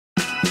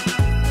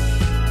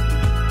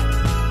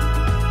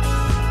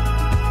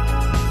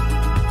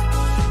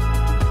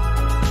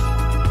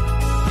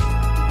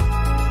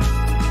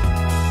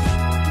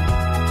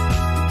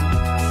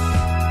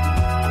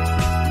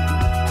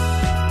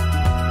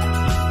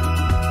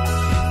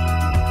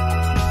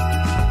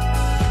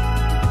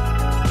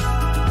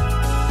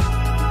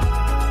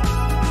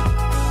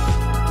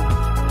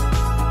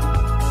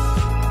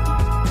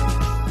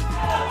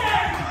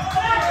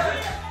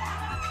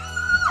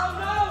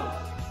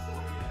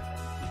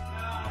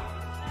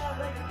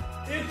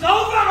It's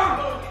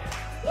over!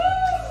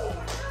 Woo!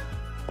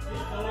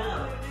 It's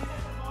over.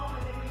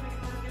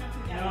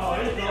 No,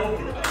 it's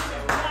over.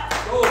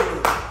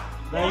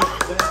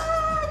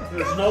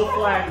 There's no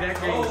flag. That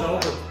game's over.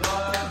 No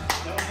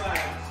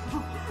flag.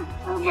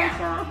 Oh my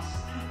gosh.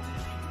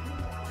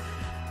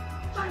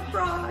 My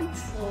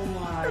frogs. Oh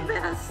my. The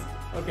best.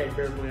 Okay,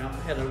 Beverley,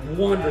 I've had a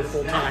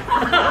wonderful time.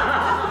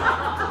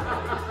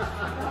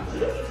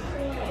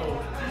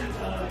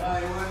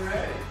 He wasn't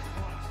ready.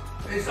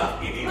 He's like,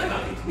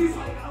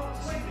 oh,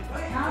 wait.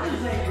 How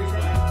does that?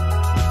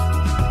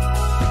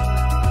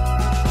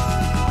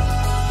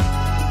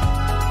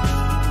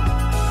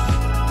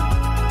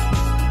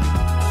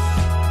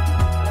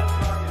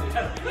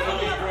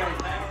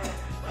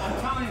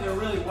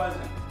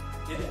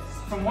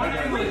 From one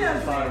English,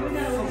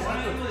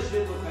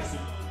 it looked like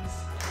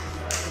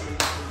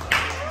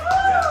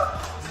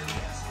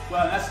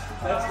well, that's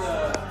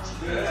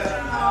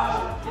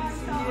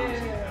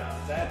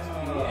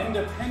the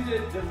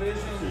independent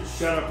division.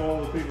 Shut up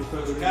all the people so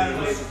they Kind can of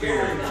listen.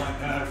 scary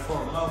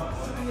for a moment.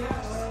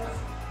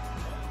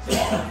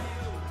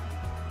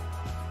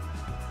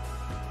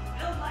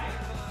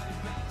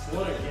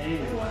 What a game. I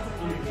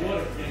mean, what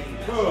a game.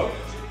 Oh.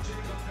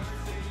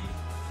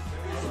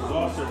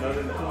 Lost it, I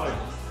didn't play.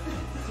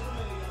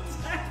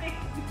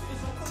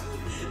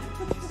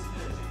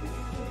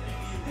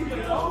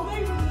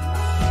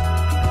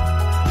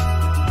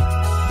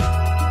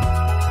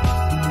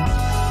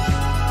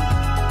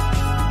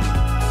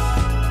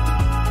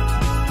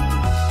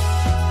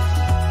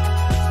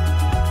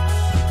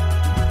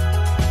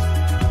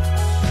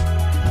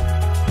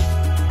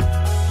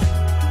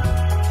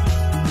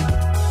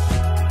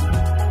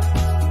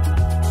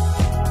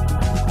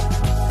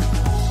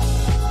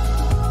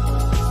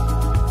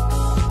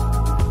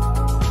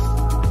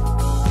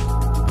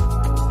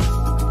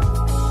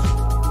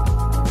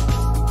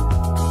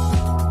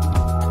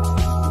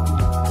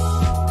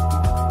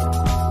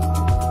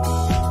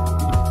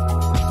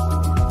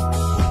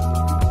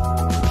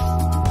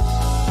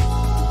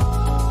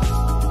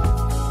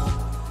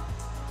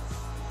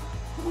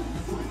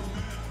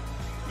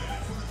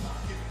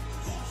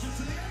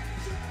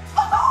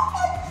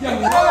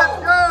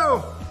 Let's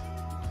go!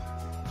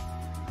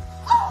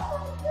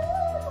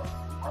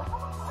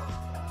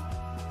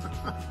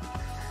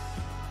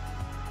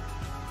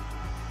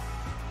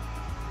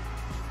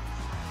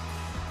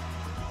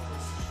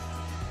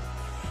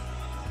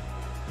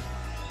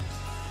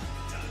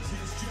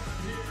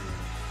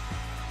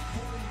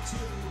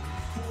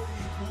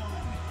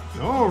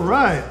 All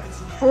right,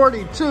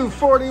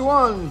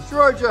 42-41,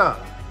 Georgia.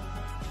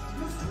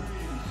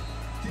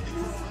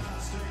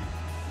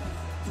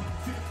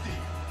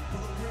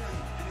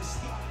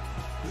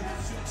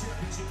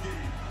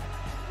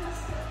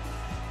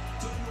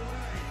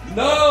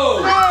 No!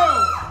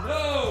 No!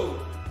 No!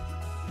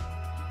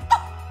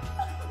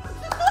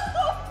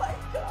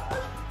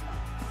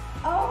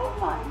 Oh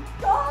my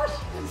gosh,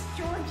 it's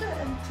Georgia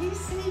and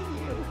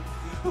TCU.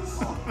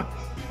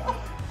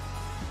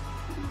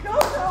 Go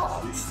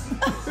Dogs!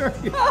 There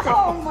you go.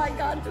 Oh my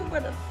God, who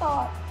would have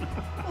thought?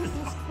 This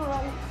is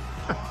great.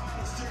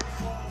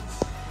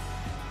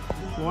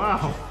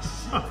 Wow.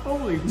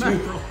 Holy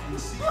mackerel.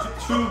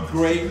 Two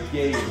great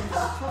games.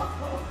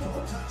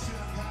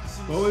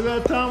 What was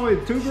that, Tom? We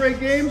had 2 great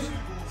games?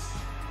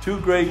 Two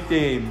great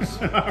games.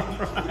 All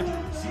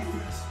right.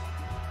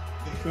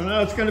 So now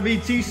it's going to be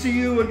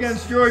TCU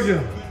against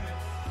Georgia.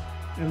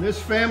 And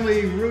this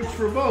family roots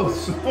for both,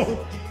 so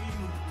we'll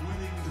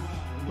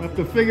have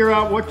to figure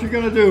out what you're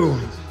going to do.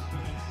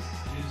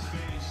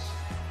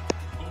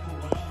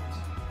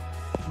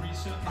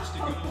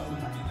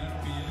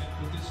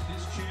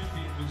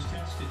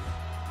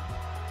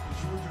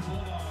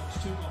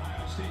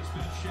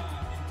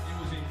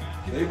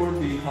 They were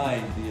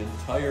behind the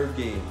entire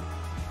game.